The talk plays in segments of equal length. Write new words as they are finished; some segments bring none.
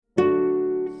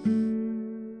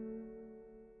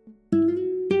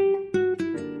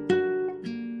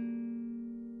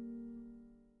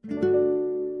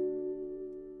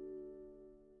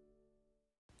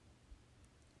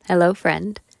Hello,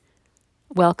 friend.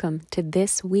 Welcome to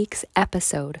this week's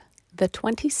episode, the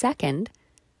 22nd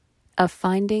of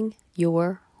Finding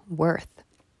Your Worth.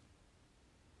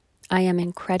 I am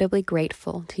incredibly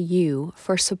grateful to you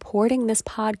for supporting this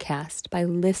podcast by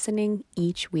listening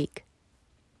each week.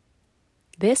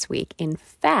 This week, in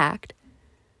fact,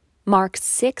 marks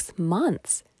 6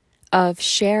 months of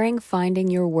sharing Finding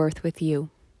Your Worth with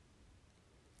you.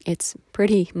 It's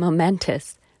pretty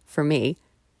momentous for me.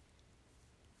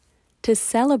 To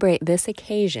celebrate this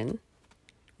occasion,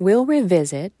 we'll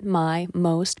revisit my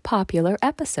most popular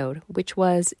episode, which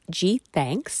was Gee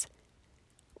Thanks,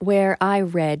 where I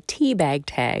read teabag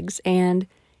tags and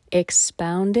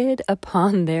expounded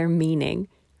upon their meaning.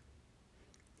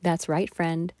 That's right,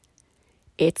 friend.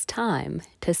 It's time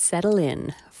to settle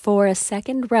in for a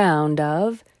second round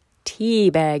of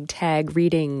teabag tag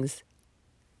readings.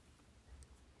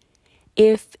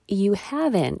 If you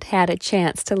haven't had a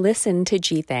chance to listen to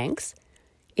Gee Thanks,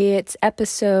 it's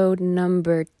episode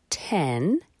number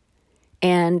 10,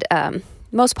 and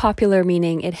most popular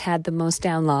meaning it had the most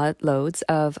downloads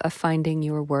of a Finding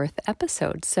Your Worth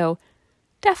episode, so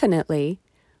definitely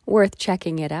worth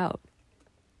checking it out.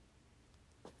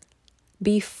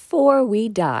 Before we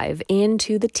dive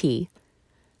into the tea,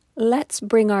 let's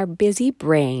bring our busy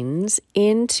brains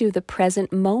into the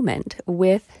present moment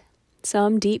with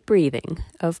some deep breathing,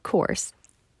 of course.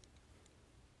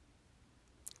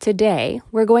 Today,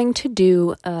 we're going to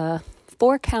do a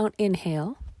 4-count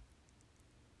inhale,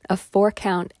 a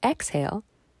 4-count exhale,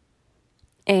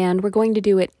 and we're going to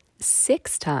do it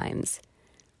 6 times.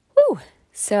 Woo!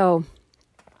 So,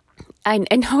 I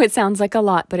know it sounds like a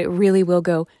lot, but it really will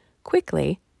go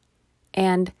quickly.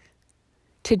 And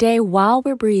today, while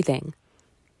we're breathing,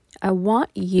 I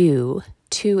want you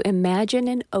to imagine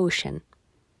an ocean.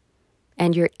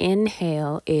 And your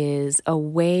inhale is a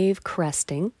wave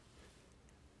cresting.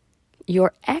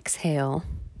 Your exhale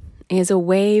is a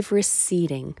wave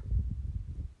receding.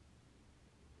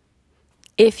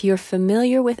 If you're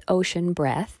familiar with ocean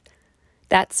breath,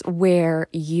 that's where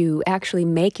you actually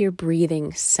make your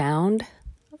breathing sound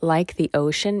like the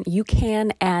ocean. You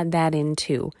can add that in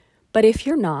too. But if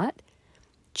you're not,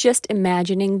 just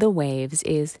imagining the waves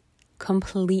is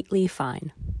completely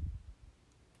fine.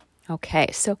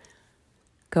 Okay, so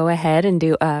go ahead and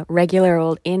do a regular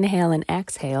old inhale and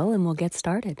exhale, and we'll get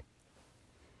started.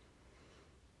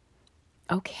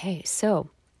 Okay, so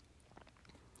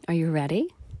are you ready?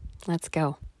 Let's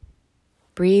go.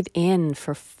 Breathe in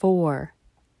for 4,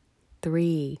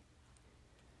 3,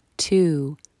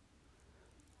 2,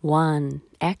 1.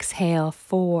 Exhale,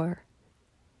 4,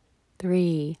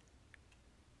 3,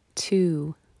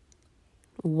 2,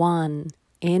 1.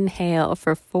 Inhale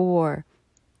for 4,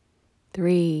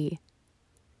 3,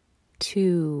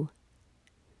 2,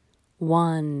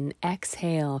 1.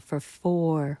 Exhale for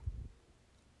 4,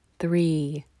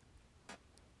 3,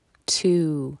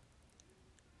 2,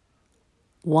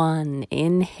 1.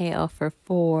 Inhale for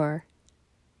 4,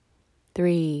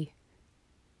 3,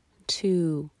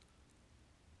 2,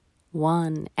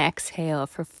 1. Exhale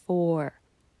for 4,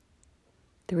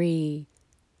 3,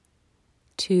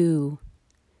 2,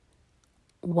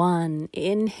 1.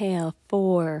 Inhale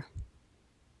 4,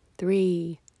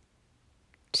 3,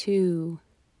 2,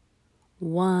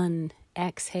 1.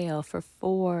 Exhale for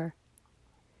 4,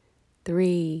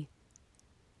 3,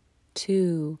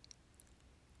 2,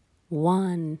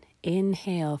 1.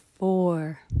 Inhale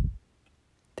 4,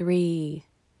 3,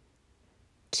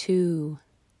 2,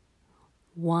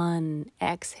 1.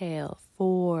 Exhale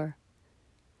 4,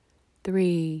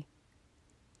 3,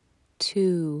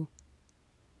 2,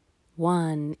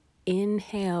 1.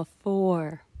 Inhale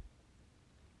 4,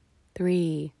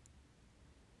 3,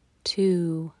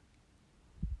 2,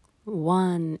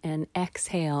 1. And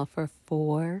exhale for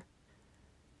 4,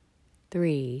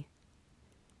 3,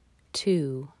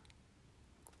 2,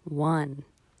 1.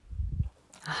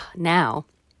 Now,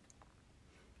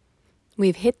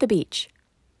 we've hit the beach.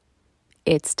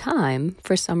 It's time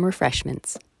for some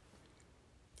refreshments.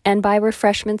 And by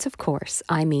refreshments, of course,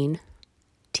 I mean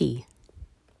tea.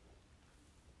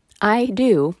 I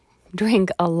do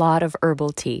drink a lot of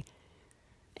herbal tea.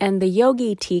 And the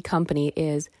Yogi Tea Company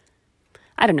is,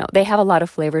 they have a lot of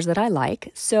flavors that I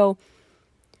like. So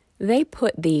they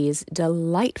put these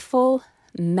delightful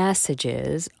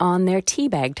messages on their tea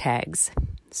bag tags.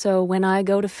 So when I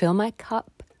go to fill my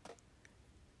cup,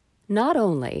 not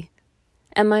only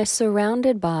am I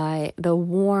surrounded by the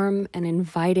warm and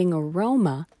inviting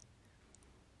aroma,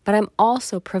 but I'm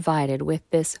also provided with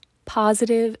this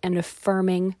positive and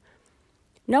affirming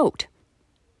note.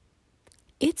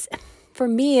 For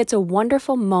me, it's a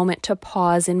wonderful moment to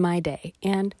pause in my day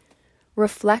and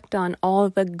reflect on all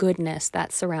the goodness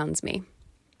that surrounds me.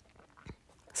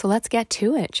 So let's get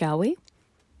to it, shall we?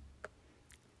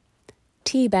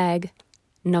 Tea bag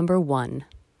number 1.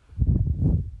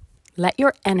 Let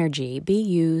your energy be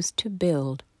used to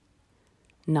build,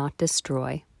 not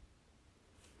destroy.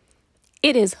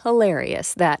 It is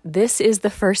hilarious that this is the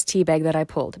first tea bag that I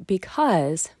pulled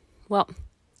because, well,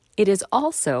 it is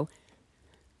also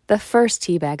the first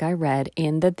tea bag I read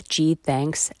in the G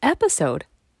Thanks episode.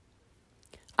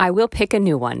 I will pick a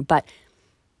new one, but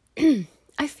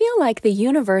I feel like the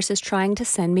universe is trying to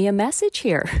send me a message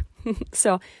here.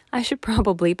 So I should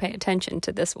probably pay attention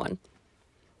to this one.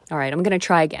 All right, I'm going to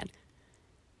try again.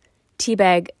 Tea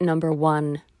bag number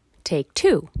 1, take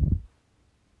 2.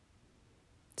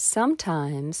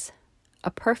 Sometimes a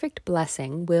perfect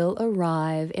blessing will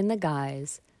arrive in the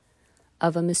guise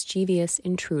of a mischievous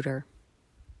intruder.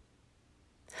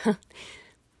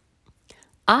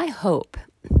 I hope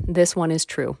this one is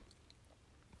true.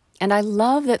 And I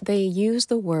love that they use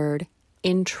the word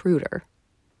intruder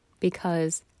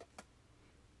because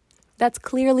that's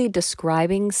clearly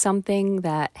describing something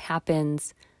that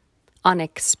happens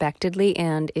unexpectedly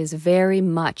and is very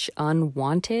much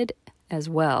unwanted as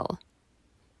well.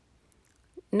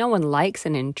 No one likes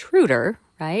an intruder,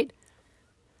 right?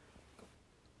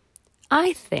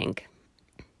 I think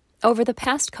over the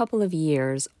past couple of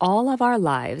years, all of our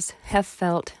lives have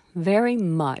felt very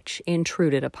much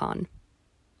intruded upon.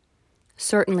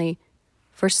 Certainly,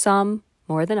 for some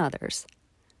more than others.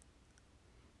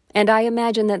 And I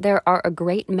imagine that there are a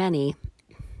great many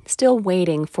still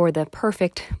waiting for the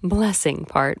perfect blessing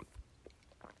part.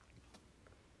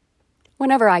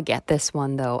 Whenever I get this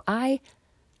one, though, I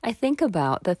think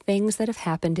about the things that have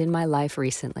happened in my life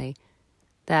recently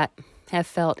that have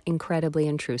felt incredibly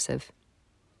intrusive.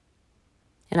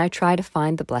 And I try to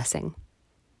find the blessing.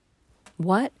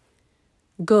 What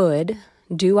good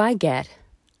do I get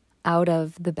out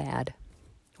of the bad?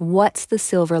 What's the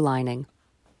silver lining?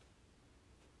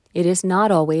 It is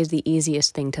not always the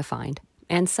easiest thing to find.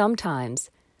 And sometimes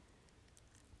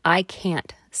I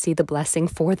can't see the blessing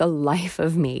for the life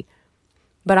of me.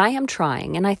 But I am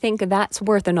trying, and I think that's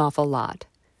worth an awful lot.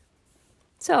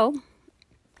 So,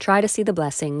 try to see the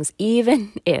blessings,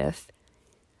 even if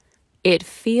it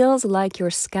feels like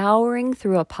you're scouring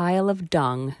through a pile of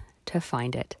dung to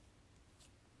find it.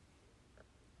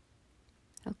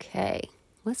 Okay,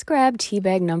 let's grab tea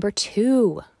bag number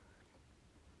 2.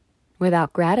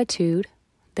 Without gratitude,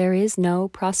 there is no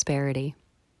prosperity.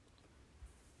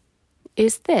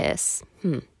 Is this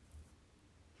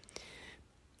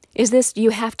you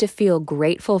have to feel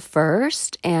grateful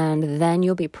first and then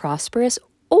you'll be prosperous?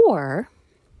 Or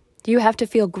do you have to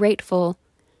feel grateful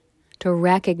to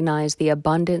recognize the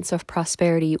abundance of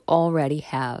prosperity you already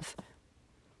have?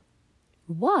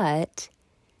 What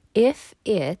if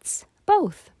it's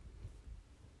both?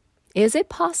 Is it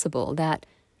possible that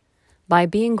by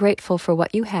being grateful for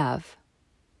what you have,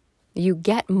 you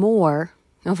get more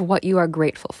of what you are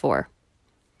grateful for?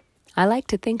 I like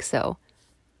to think so.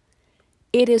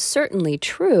 It is certainly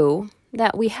true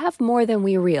that we have more than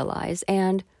we realize,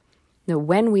 and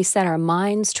when we set our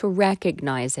minds to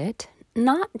recognize it,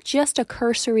 not just a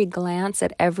cursory glance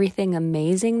at everything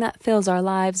amazing that fills our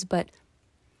lives, but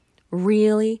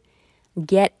really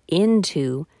get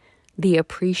into the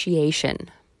appreciation,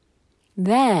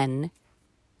 then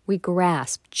we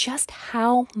grasp just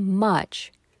how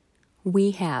much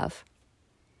we have.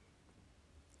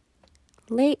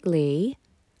 Lately,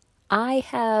 I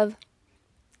have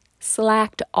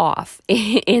slacked off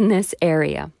in this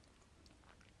area.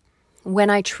 When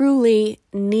I truly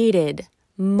needed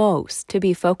most to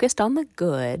be focused on the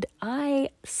good, I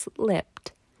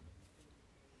slipped.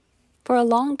 For a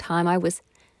long time, I was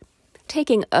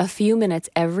taking a few minutes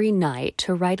every night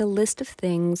to write a list of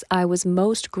things I was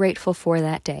most grateful for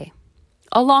that day,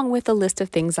 along with a list of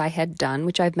things I had done,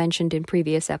 which I've mentioned in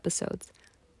previous episodes.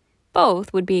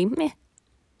 Both would be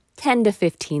 10 to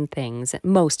 15 things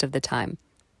most of the time.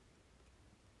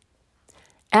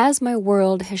 As my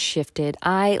world has shifted,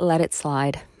 I let it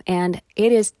slide, and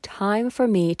it is time for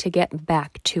me to get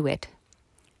back to it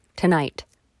tonight.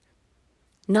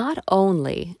 Not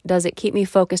only does it keep me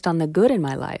focused on the good in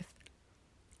my life,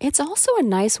 it's also a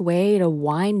nice way to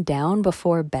wind down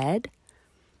before bed.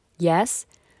 Yes,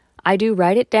 I do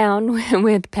write it down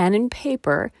with pen and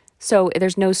paper, so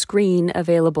there's no screen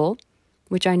available,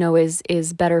 which I know is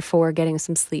better for getting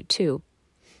some sleep too.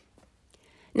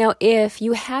 Now, if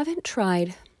you haven't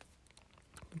tried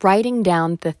writing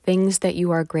down the things that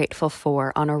you are grateful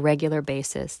for on a regular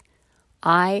basis,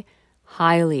 I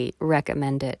highly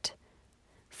recommend it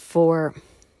for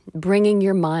bringing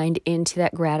your mind into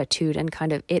that gratitude and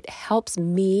it helps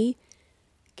me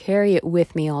carry it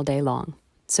with me all day long.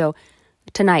 So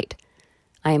tonight,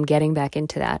 I am getting back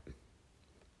into that.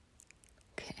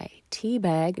 Okay, tea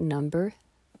bag number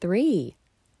 3.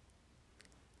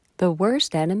 The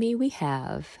worst enemy we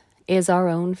have is our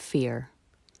own fear.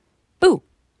 Boo!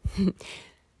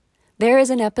 There is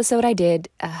an episode I did,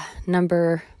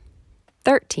 number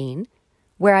 13,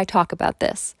 where I talk about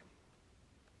this.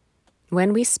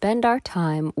 When we spend our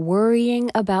time worrying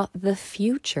about the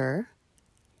future,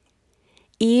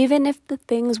 even if the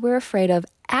things we're afraid of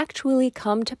actually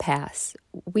come to pass,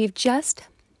 we've just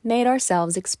made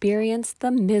ourselves experience the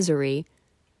misery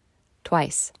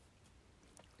twice.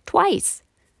 Twice!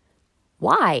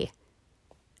 Why?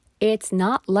 It's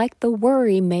not like the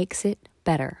worry makes it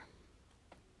better.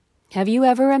 Have you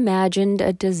ever imagined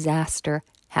a disaster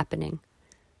happening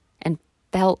and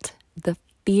felt the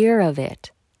fear of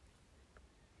it?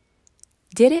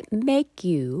 Did it make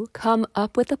you come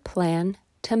up with a plan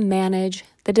to manage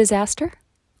the disaster?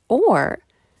 Or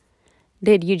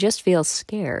did you just feel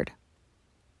scared?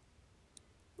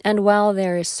 And while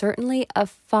there is certainly a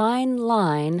fine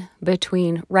line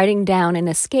between writing down an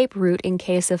escape route in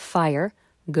case of fire,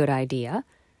 good idea,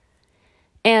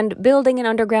 and building an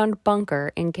underground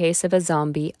bunker in case of a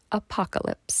zombie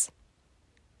apocalypse,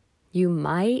 you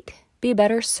might be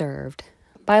better served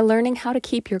by learning how to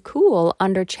keep your cool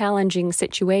under challenging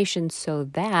situations so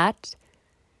that,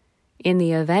 in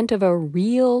the event of a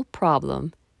real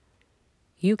problem,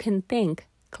 you can think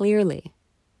clearly.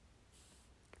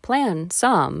 Plan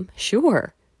some,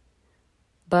 sure,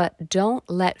 but don't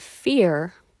let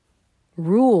fear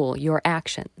rule your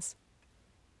actions.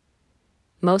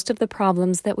 Most of the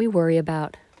problems that we worry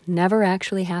about never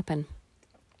actually happen.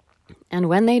 And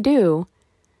when they do,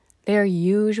 they're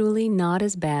usually not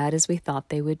as bad as we thought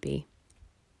they would be.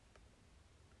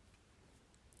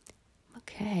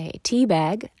 Okay, tea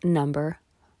bag number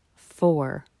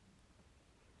 4.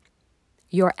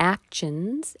 Your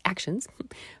actions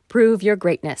prove your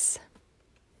greatness.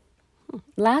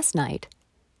 Last night,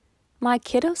 my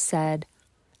kiddo said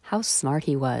how smart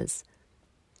he was.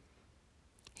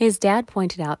 His dad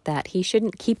pointed out that he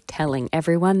shouldn't keep telling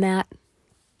everyone that.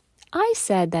 I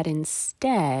said that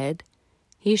instead,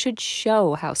 he should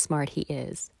show how smart he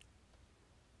is.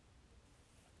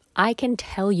 I can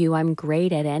tell you I'm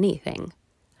great at anything,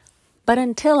 but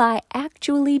until I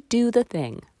actually do the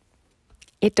thing,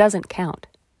 it doesn't count.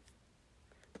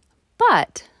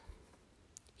 But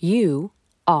you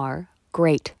are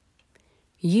great.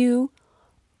 You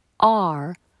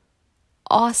are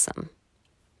awesome.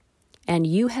 And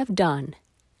you have done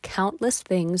countless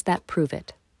things that prove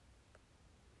it.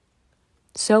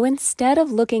 So instead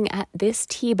of looking at this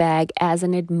tea bag as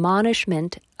an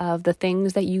admonishment of the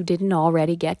things that you didn't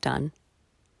already get done,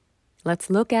 let's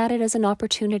look at it as an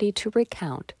opportunity to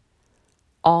recount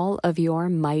all of your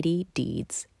mighty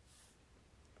deeds.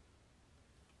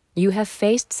 You have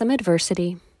faced some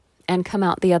adversity and come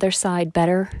out the other side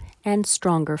better and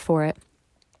stronger for it.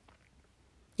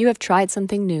 You have tried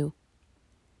something new.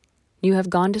 You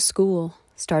have gone to school,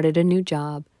 started a new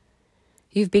job.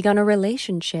 You've begun a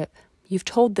relationship. You've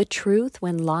told the truth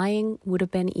when lying would have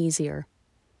been easier.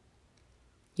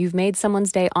 You've made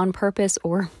someone's day on purpose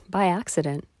or by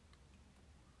accident.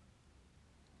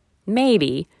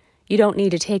 Maybe you don't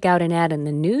need to take out an ad in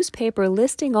the newspaper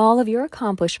listing all of your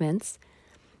accomplishments.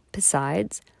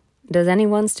 Besides, does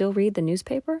anyone still read the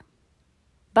newspaper?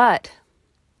 But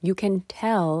you can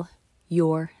tell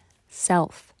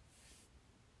yourself.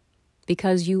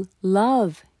 Because you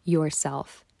love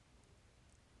yourself.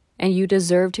 And you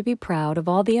deserve to be proud of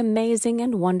all the amazing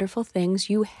and wonderful things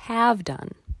you have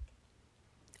done.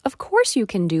 Of course you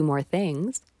can do more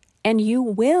things, and you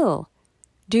will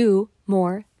do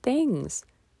more things.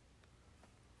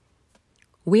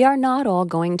 We are not all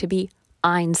going to be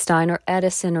Einstein or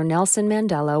Edison or Nelson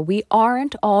Mandela. We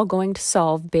aren't all going to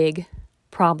solve big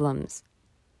problems.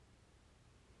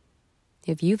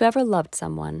 If you've ever loved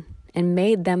someone and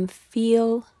made them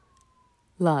feel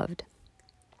loved,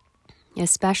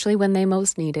 especially when they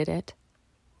most needed it,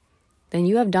 then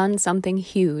you have done something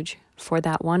huge for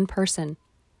that one person.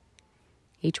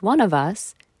 Each one of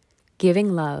us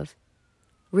giving love,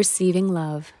 receiving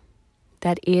love,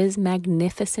 that is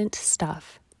magnificent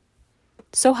stuff.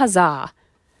 So huzzah!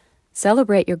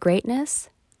 Celebrate your greatness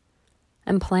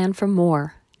and plan for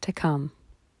more to come.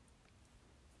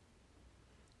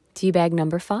 Tea bag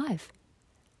number 5.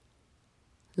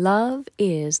 Love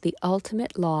is the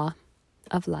ultimate law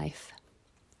of life.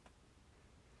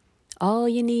 All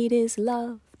you need is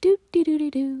love. Do, do, do, do,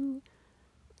 do.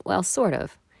 Well, sort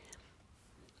of.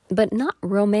 but not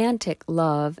romantic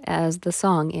love as the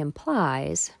song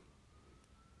implies.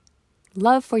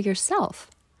 Love for yourself.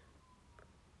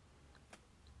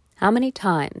 How many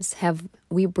times have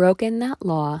we broken that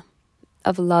law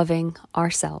of loving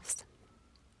ourselves?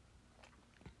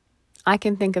 I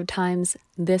can think of times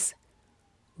this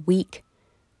week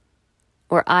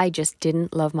where I just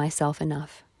didn't love myself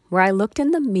enough, where I looked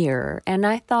in the mirror and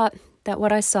I thought that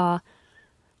what I saw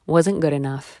wasn't good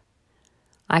enough.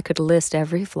 I could list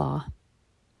every flaw.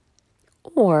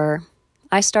 Or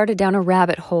I started down a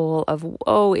rabbit hole of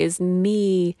woe is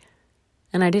me,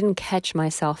 and I didn't catch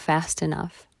myself fast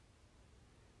enough.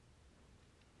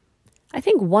 I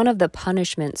think one of the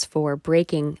punishments for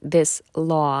breaking this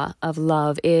law of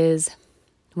love is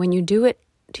when you do it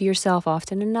to yourself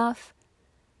often enough,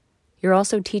 you're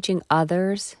also teaching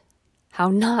others how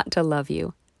not to love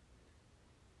you.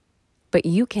 But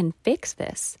you can fix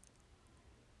this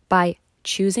by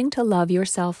choosing to love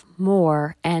yourself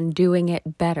more and doing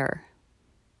it better,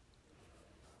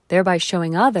 thereby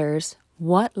showing others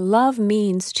what love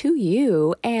means to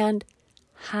you and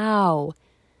how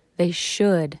they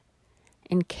should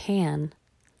and can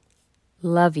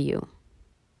love you.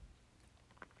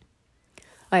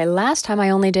 All right, last time I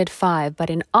only did 5, but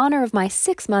in honor of my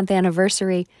 6-month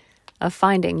anniversary of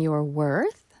finding your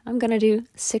worth, I'm going to do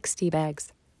 6 tea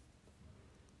bags.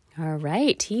 All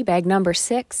right, tea bag number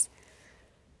 6.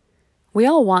 We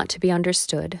all want to be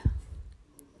understood,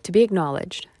 to be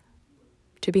acknowledged,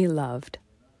 to be loved.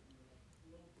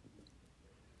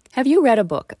 Have you read a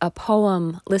book, a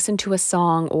poem, listened to a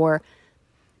song, or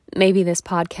maybe this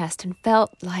podcast and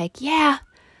felt like, yeah,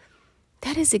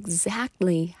 that is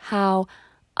exactly how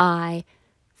I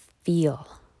feel?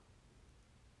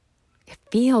 It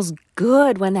feels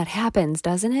good when that happens,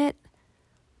 doesn't it?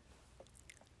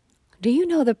 Do you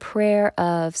know the prayer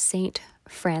of Saint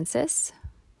Francis?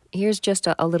 Here's just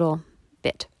a little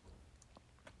bit.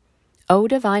 O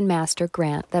Divine Master,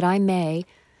 grant that I may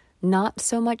not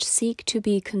so much seek to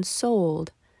be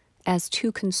consoled as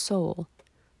to console,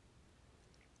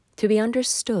 to be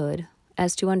understood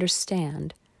as to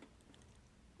understand,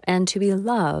 and to be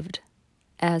loved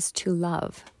as to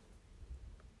love.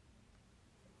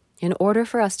 In order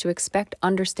for us to expect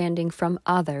understanding from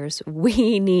others,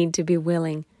 we need to be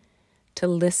willing to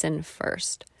listen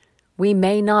first. We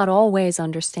may not always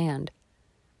understand,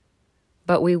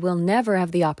 but we will never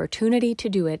have the opportunity to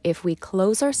do it if we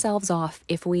close ourselves off,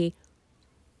 if we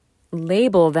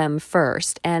label them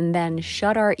first and then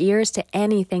shut our ears to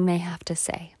anything they have to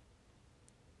say.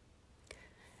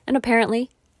 And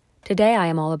apparently, today I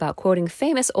am all about quoting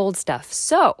famous old stuff.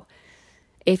 So,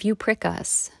 if you prick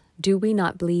us, do we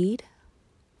not bleed?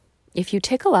 If you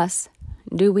tickle us,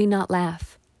 do we not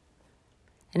laugh?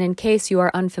 And in case you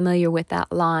are unfamiliar with that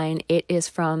line, it is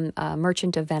from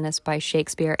Merchant of Venice by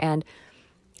Shakespeare, and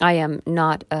I am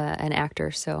not an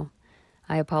actor, so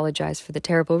I apologize for the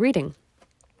terrible reading.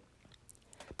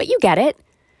 But you get it.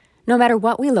 No matter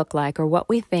what we look like or what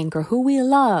we think or who we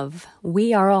love,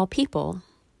 we are all people.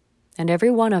 And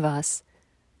every one of us,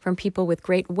 from people with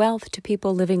great wealth to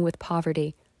people living with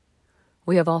poverty,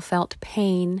 we have all felt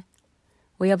pain.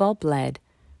 We have all bled.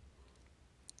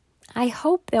 I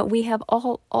hope that we have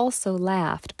all also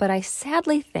laughed, but I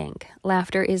sadly think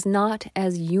laughter is not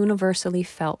as universally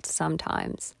felt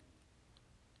sometimes.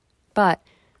 But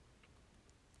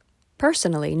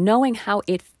personally, knowing how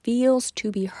it feels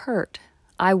to be hurt,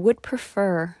 I would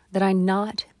prefer that I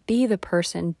not be the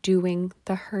person doing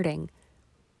the hurting.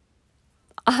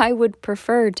 I would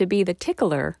prefer to be the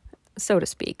tickler, so to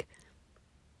speak.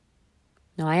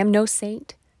 Now, I am no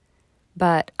saint,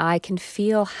 but I can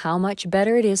feel how much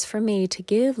better it is for me to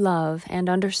give love and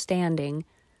understanding,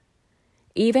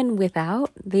 even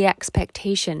without the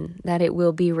expectation that it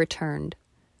will be returned.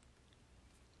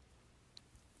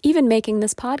 Even making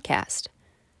this podcast,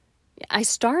 I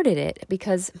started it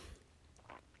because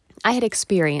I had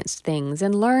experienced things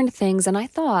and learned things, and I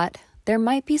thought there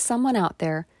might be someone out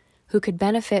there who could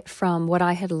benefit from what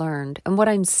I had learned and what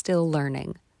I'm still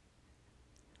learning.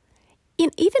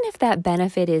 Even if that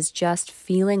benefit is just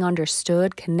feeling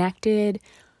understood, connected,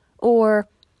 or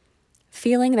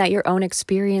feeling that your own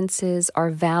experiences are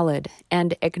valid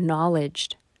and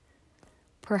acknowledged,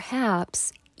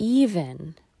 perhaps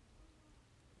even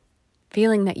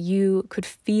feeling that you could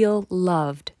feel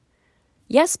loved,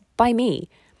 yes, by me,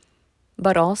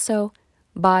 but also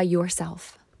by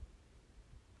yourself.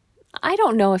 I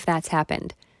don't know if that's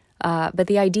happened. But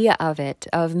the idea of it,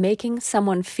 of making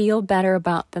someone feel better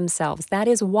about themselves, that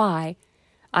is why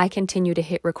I continue to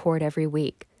hit record every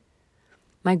week.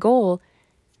 My goal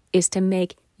is to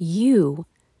make you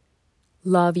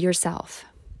love yourself.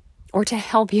 or to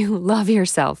help you love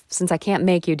yourself, since I can't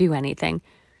make you do anything.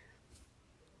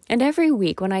 And every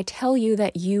week when I tell you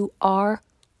that you are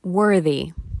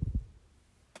worthy,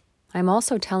 I'm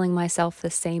also telling myself the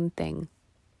same thing.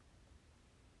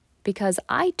 Because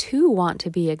I too want to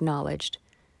be acknowledged,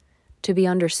 to be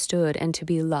understood, and to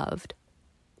be loved.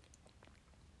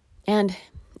 And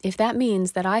if that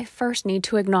means that I first need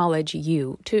to acknowledge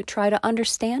you, to try to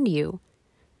understand you,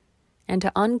 and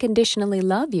to unconditionally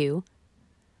love you,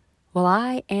 well,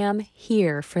 I am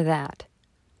here for that.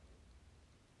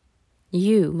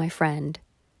 You, my friend,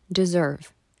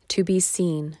 deserve to be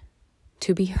seen,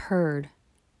 to be heard,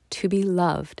 to be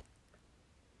loved.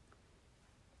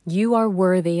 You are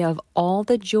worthy of all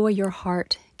the joy your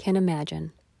heart can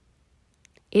imagine.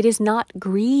 It is not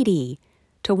greedy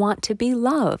to want to be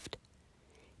loved.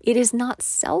 It is not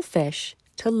selfish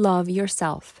to love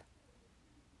yourself.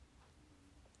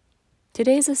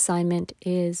 Today's assignment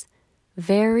is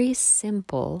very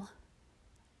simple,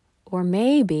 or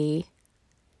maybe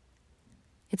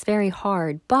it's very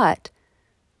hard, but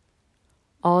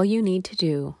all you need to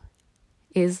do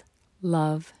is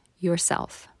love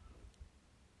yourself.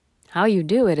 How you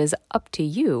do it is up to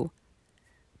you.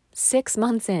 6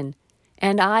 months in,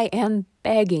 and I am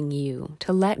begging you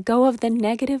to let go of the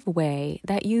negative way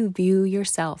that you view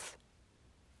yourself.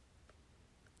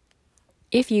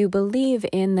 If you believe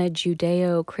in the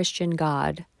Judeo-Christian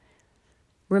God,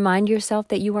 remind yourself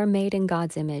that you are made in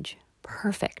God's image,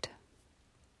 perfect.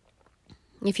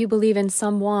 If you believe in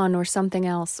someone or something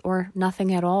else or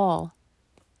nothing at all,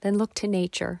 then look to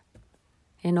nature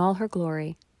in all her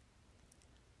glory.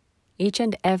 Each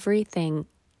and everything,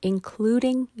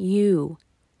 including you,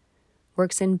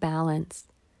 works in balance,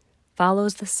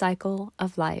 follows the cycle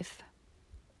of life.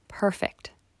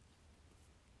 Perfect.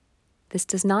 This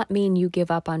does not mean you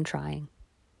give up on trying.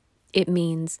 It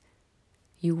means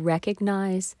you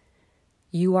recognize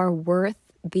you are worth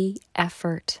the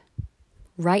effort.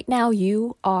 Right now,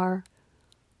 you are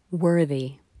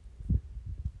worthy.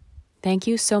 Thank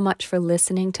you so much for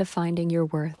listening to Finding Your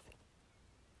Worth.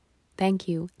 Thank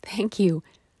you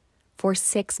for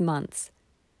 6 months.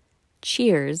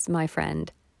 Cheers, my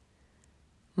friend.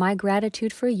 My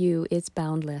gratitude for you is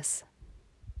boundless.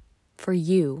 For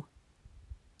you,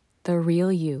 the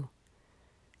real you,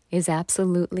 is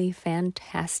absolutely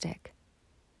fantastic.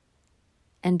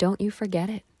 And don't you forget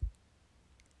it.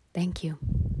 Thank you.